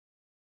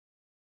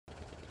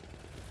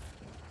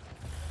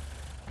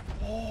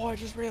Oh, I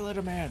just relit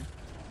a man.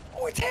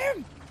 Oh, it's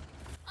him!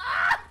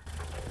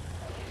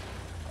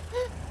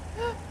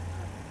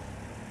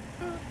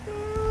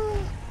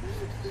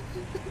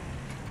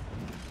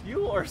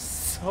 You are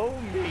so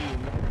mean.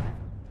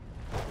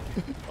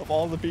 Of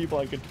all the people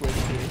I could twist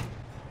to.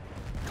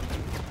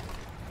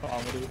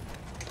 Comedy.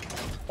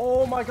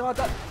 Oh my god,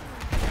 that...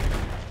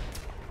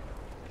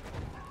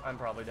 I'm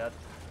probably dead.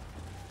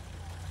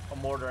 A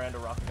mortar and a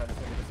rocket gun is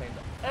gonna be the same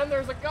time. And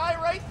there's a guy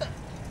right there!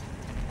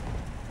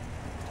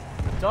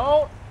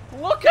 Don't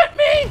look at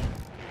me!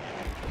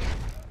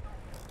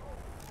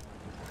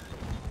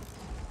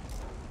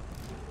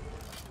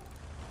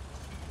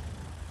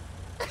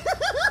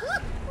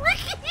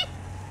 Ricky!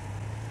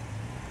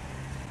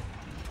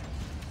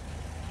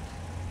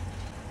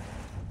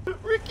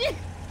 Ricky!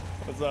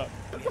 What's up?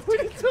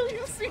 Wait until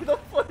you see the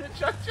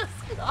footage I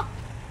just got.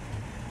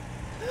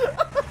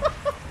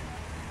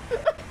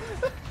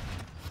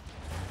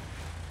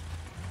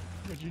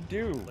 What'd you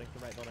do? Like the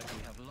right building.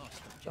 We have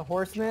lost. The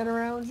horseman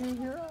around you,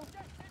 hero?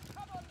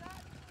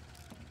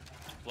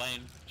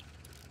 Blame.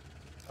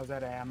 I was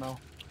out of ammo.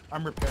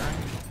 I'm repairing.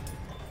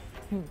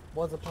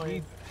 What's the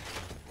point?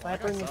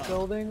 Sniper in this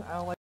building? I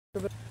don't like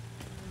it.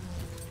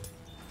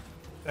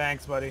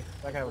 Thanks, buddy.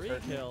 That guy was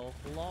hurting me. Kill.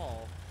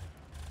 Lol.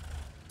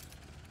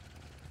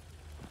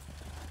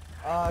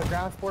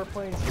 Ground sport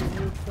plane shooting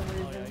you for some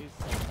reason. Oh yeah, he's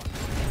so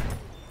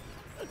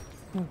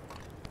fucking...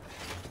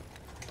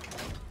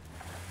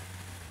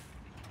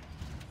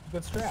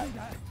 Good strap.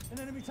 An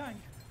enemy tank.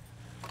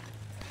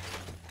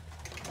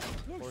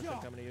 Look Force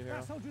sharp. coming to you, hero.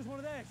 That soldier's one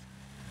of theirs.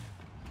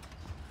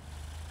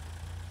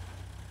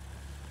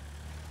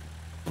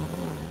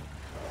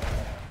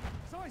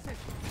 Sorry, sis.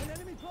 An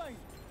enemy plane.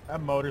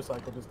 That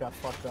motorcycle just got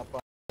fucked up by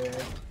the Fighter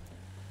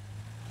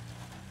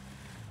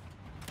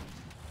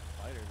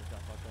just got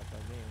fucked up by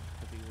me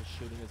because he was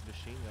shooting his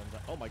machine guns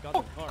at... Oh my god,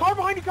 Oh, there's a car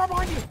behind you! Car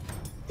behind you!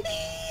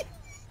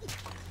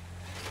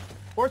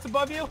 Horse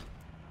above you.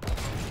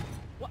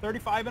 What?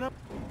 35 in him.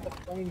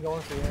 Plane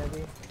going for you,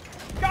 Andy.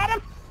 Got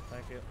him!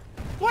 Thank you.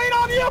 Plane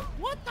on you!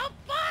 What the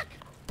fuck?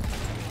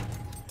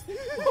 You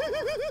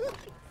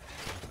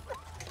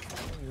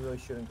really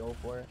shouldn't go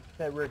for it.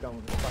 That rear gun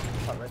would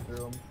fucking cut right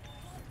through him.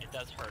 It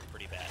does hurt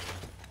pretty bad.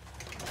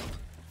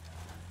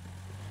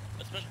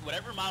 Especially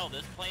whatever model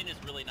this plane is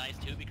really nice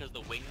too because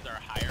the wings are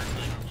higher, so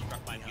they don't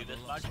obstruct my view this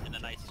much, and the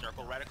nice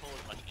circle reticle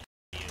is much easier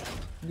to use.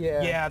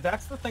 Yeah. Yeah,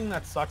 that's the thing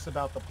that sucks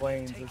about the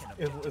planes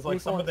is like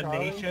some of the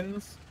Charlie.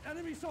 nations,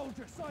 Enemy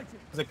soldier sighted.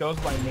 because it goes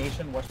by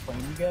nation which plane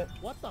you get.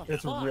 What the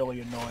It's fuck?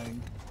 really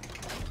annoying.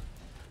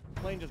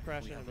 Plane just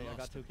crashed into me. I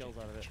got 2 kills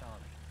out of it.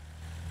 Charlie.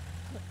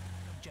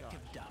 Objective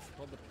Duff.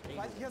 Well, the pain-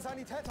 Feindlicher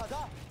Sanitäter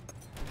da.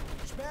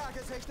 Sperr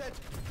gesichtet.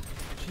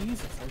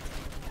 Jesus,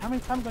 how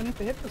many times do I need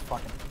to hit this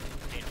fucking?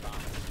 Pain bomb.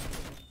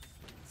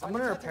 I'm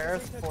gonna repair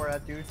us before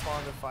that dude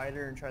spawns a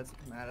fighter and tries to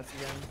come at us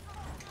again.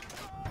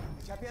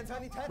 Ich hab hier einen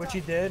Sanitäter. Which he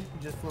did. He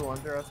just flew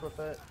under us with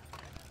it.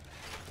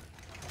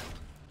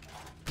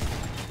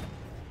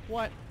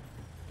 What?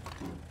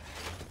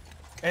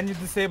 And you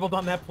disabled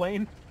on that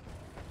plane?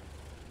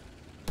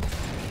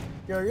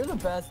 Yo, you're the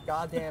best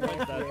goddamn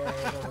APA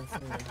I've ever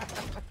seen.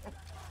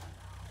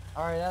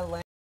 Alright, that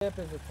land ship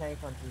is a tank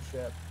hunter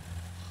ship.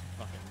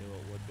 Fucking knew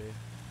it would be.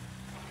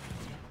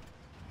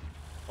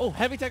 Oh,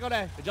 heavy tech on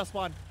A. It just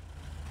spawned.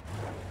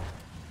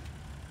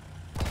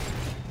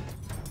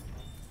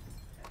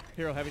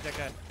 Hero, heavy tech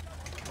A.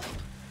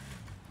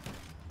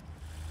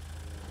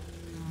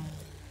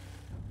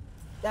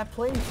 That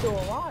plane's still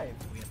alive.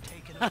 We have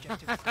taken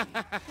objective 3.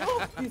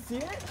 Look, you see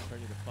it?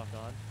 Turn you the fuck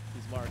on.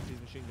 He's marked. He's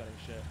machine gunning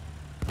shit.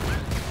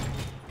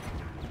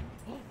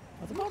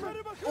 That's a bomber.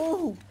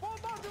 Ooh,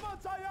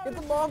 get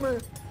the bomber.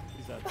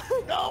 He's dead.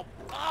 No!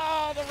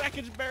 Oh, the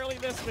wreckage barely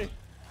missed me.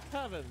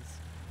 Heavens.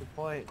 Good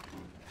point.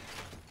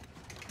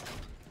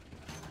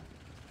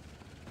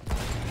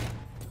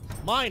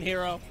 Mine,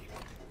 hero.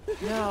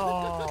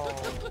 No.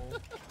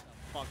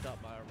 Fucked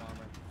up by our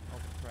bomber. Oh,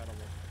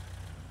 incredible.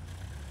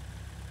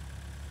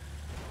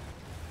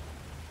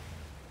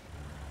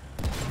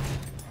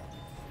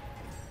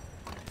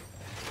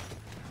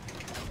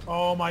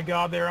 Oh my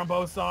god, they're on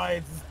both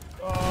sides.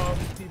 Oh,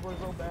 these people are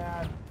so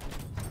bad.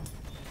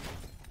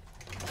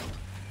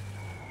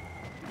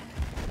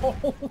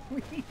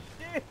 Holy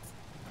shit!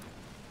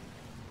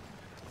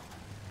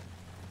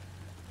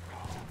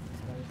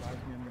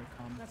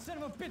 That son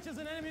of a bitch is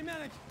an enemy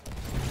medic.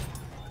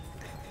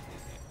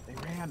 They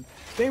ran.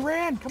 They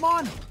ran! Come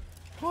on!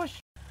 Push!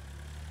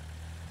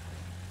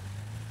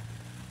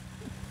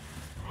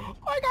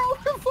 I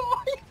got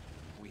revived!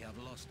 We have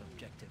lost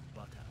objective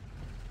Butter.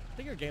 I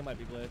think your game might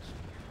be glitched.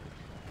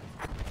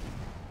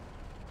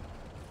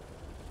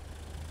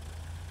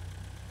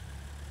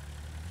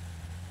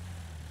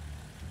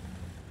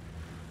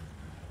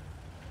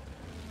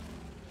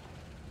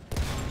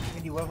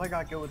 Andy, what if I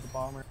got good with the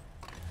bomber?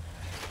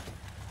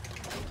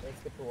 Let's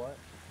skip to what?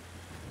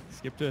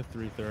 Skip to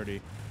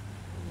 330.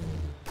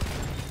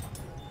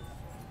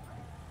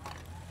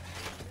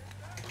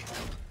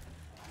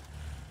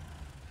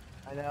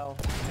 I know.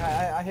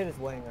 I hit his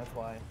wing, that's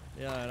why.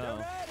 Yeah, I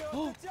know.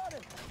 Tornado,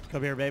 attenzione!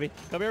 Come here, baby.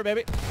 Come here,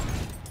 baby.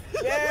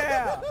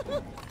 Yeah!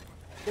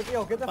 Get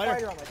the Fighter.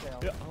 fighter on my tail.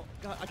 Yeah, oh,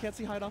 God, I can't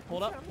see high enough.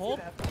 Hold up. I'm Hold.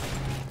 gonna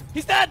have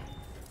He's dead. to-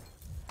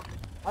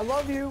 I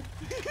love you.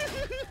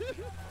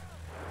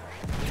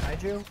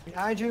 Behind you.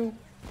 Behind you.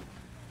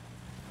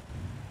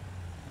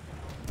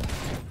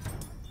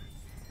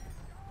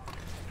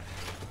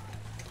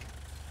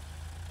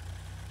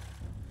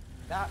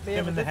 Not me, Him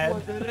in but the this head.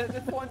 one did it.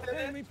 This one did it.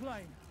 Enemy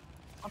plane!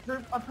 I'm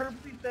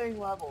perfectly staying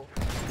level.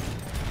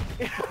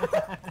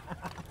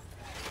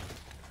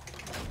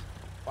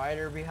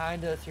 Fighter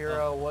behind us,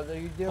 hero. What are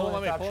you doing? Hold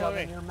on me. Stop Hold on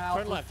shoving me. your mouth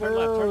Turn with left. Turn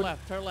left. Turn food.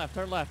 left. Turn left.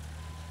 Turn left.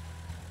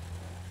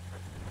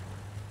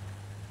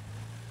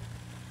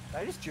 Did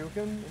I just juke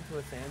him into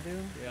a sand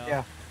dune?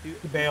 Yeah. He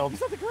bailed.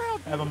 He's on the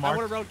ground. I have a I mark.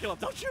 want to roadkill him.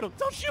 Don't shoot him.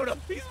 Don't shoot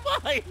him. He's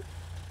mine.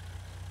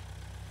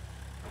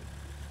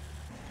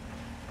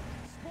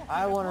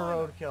 I want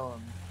to roadkill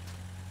him.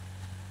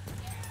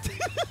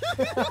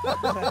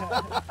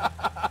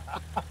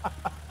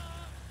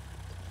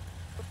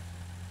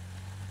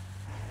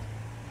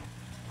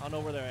 I don't know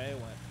where their A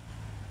went.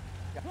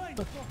 Plane!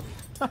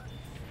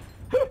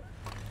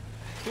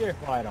 Here.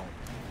 Well, I don't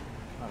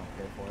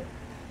care for it.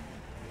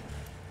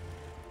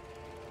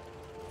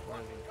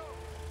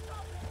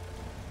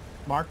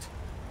 Marked.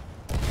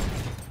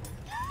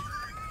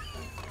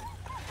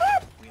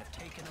 We have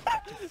taken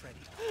objective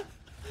Freddy.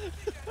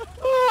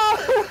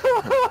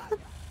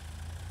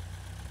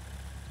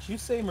 Did you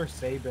say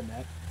Mercedes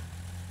Bennett?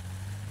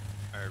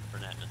 Or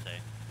Burnett to say,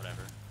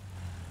 whatever.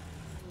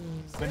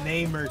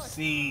 Benet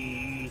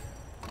Merci.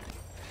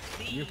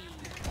 You.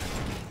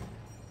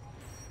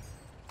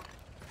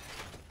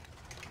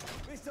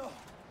 Visto!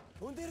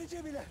 Un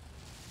dirigibile!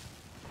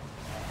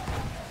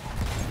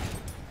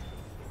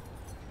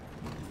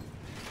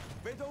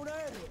 Vedo un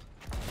aereo!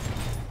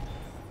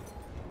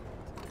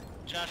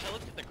 Josh, I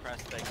looked at the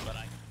crest thing, but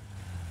I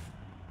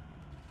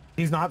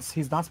He's not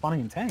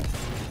spawning in tanks.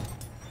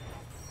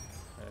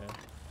 Yeah.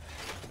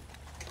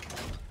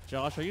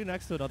 Josh, are you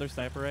next to another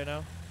sniper right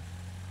now?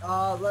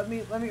 Let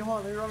me hold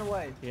on, let me run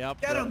away.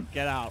 Yep. Get him!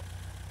 Get out.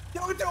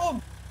 Do it to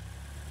him!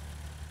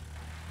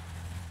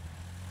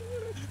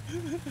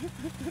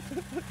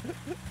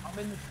 I'm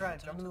in the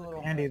trench, I'm in the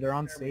little... Andy, they're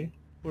on C.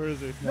 Where is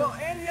he? No,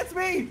 Andy, that's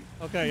me!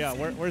 Okay, yeah.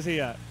 Where's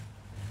he at?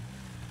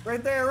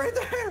 Right there, right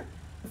there!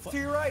 It's to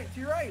your right, to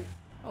your right!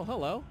 Oh,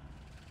 hello.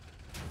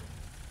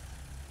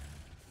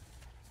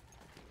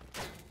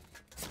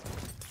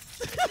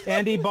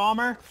 Andy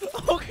Bomber.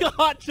 Oh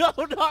God, no,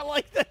 not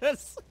like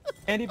this.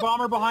 Andy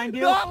Bomber behind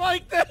you. Not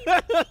like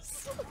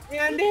this.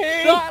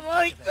 Andy. Not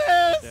like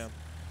this. Damn.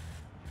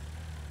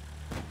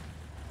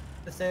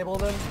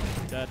 Disabled him.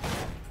 Dead.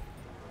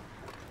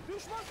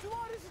 Düşman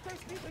süvarisi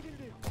tespit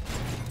edildi!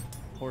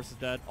 Horse is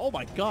dead. Oh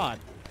my God.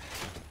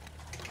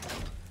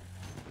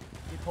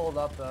 He pulled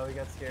up though, he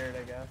got scared,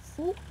 I guess.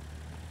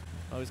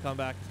 Oh, he's coming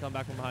back. He's coming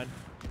back from behind.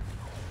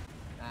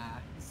 Nah,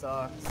 he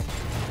sucks.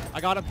 I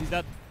got him. He's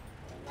dead.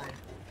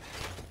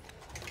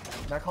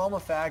 Now call him a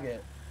faggot.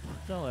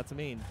 No, that's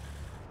mean.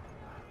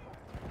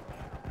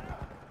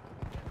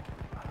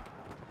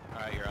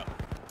 Alright, you're up.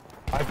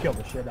 I killed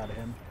the shit out of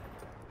him.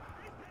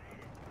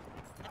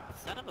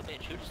 Son of a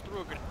bitch, who just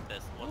threw a grenade at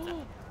this? What's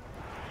that?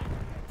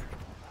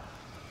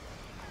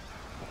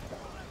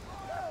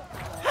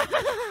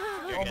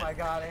 Oh my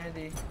God,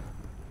 Andy.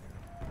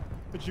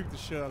 I juked the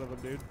shit out of him,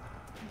 dude.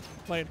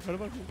 Playing in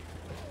front of him.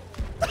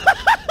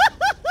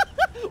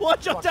 One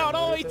jumped Fucking down.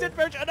 Oh, he did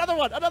merge. Another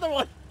one. Another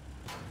one.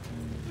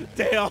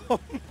 Damn.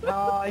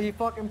 No, he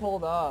fucking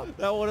pulled up.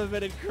 That would have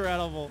been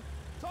incredible.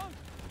 Tank!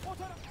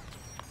 Water!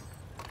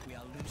 We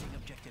are losing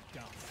objective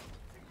Duff.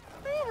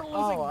 We're losing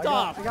Oh, I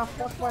Duff. got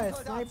fucked by a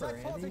sniper,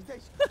 Andy.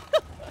 Vorsichtig!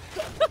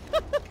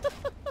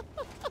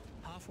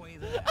 Halfway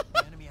there,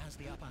 the enemy has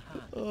the upper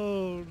hand.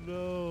 Oh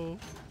no.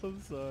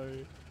 I'm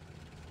sorry.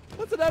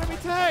 That's an enemy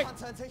tank.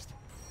 Panzer in Sicht!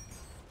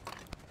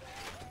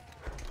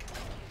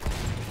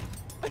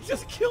 I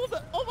just killed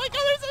it. Oh my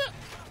God, there's a...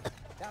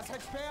 Das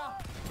wird schwer!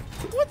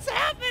 What's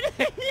happening?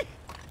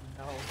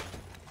 No.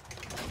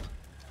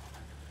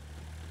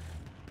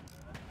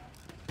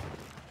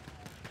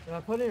 If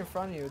I put it in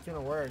front of you, it's gonna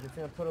work. It's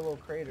gonna put a little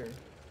crater.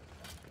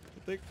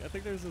 I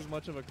think there's as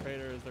much of a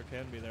crater as there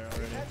can be there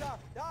already. Händler!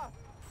 Da!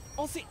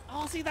 Oh,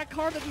 see that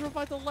car that just went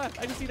by the left.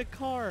 I just need a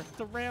car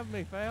to ram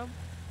me, fam.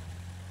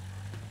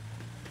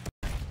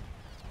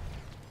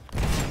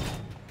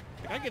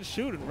 Like, I can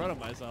shoot in front of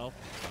myself.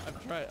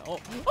 I've tried. Oh,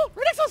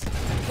 right next to us!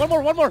 One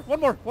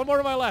more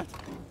to my left.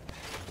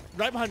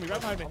 Right behind me, right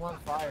behind me. I'm on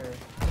fire.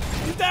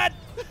 He's dead!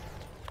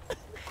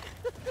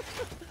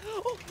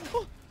 Oh,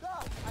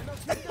 Da! Einmal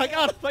fliegen!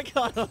 I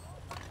got him.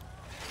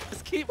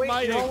 Just keep Wait,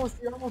 mining. you're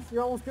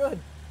almost good.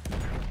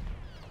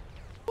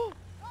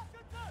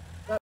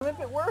 That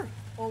limpet worked,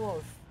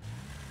 almost.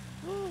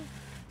 You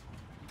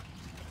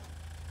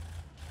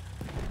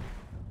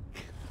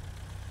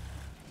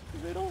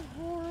made a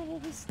horrible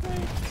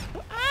mistake.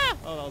 Ah!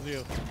 Oh, that was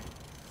you.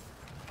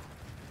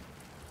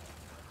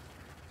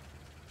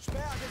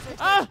 Sperr gesichtet!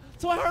 Ah!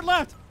 To my hard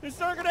left! There's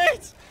throwing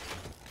grenades!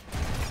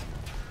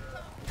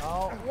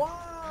 Oh,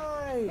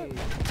 why?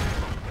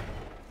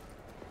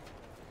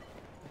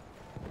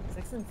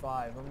 6 and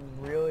 5.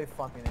 I'm really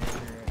fucking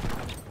angry right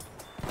now.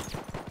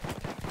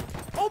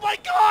 Oh my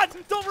god!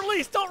 Don't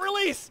release! Don't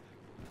release!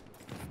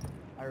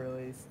 I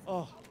released.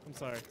 Oh, I'm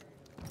sorry.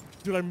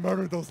 Dude, I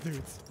murdered those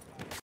dudes.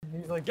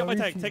 He's like, Get my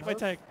 "Don't tank, you take my know?"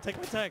 tank, take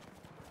my tank.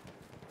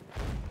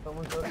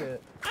 Someone took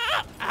it.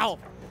 Ah! Ow!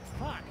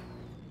 Fuck.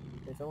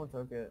 Hey, someone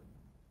took it.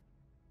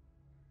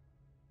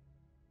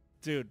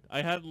 Dude,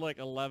 I had like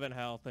 11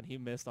 health and he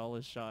missed all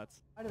his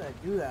shots. How did I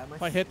do that?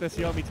 If I hit this,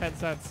 you owe me 10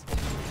 cents.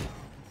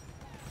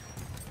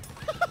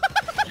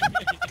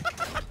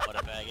 What a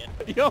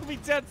faggot. You owe me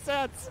 10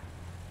 cents!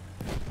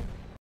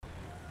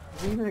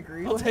 Do you even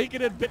agree I'll with take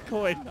it in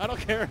Bitcoin. I don't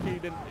care if you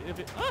didn't. If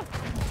it, ah!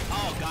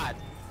 Oh god.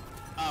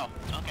 Oh,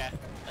 okay.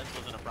 That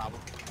wasn't a problem.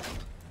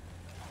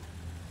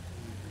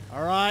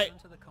 All right,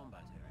 Into the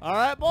combat area. all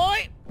right,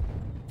 boy.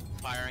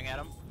 Firing at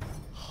him.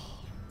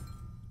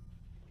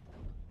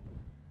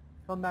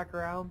 Come back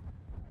around.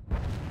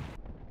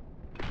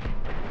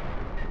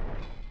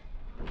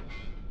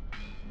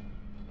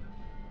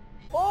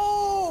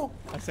 Oh!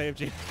 I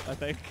saved you. I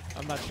think.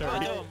 I'm not sure.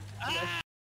 Oh, ah!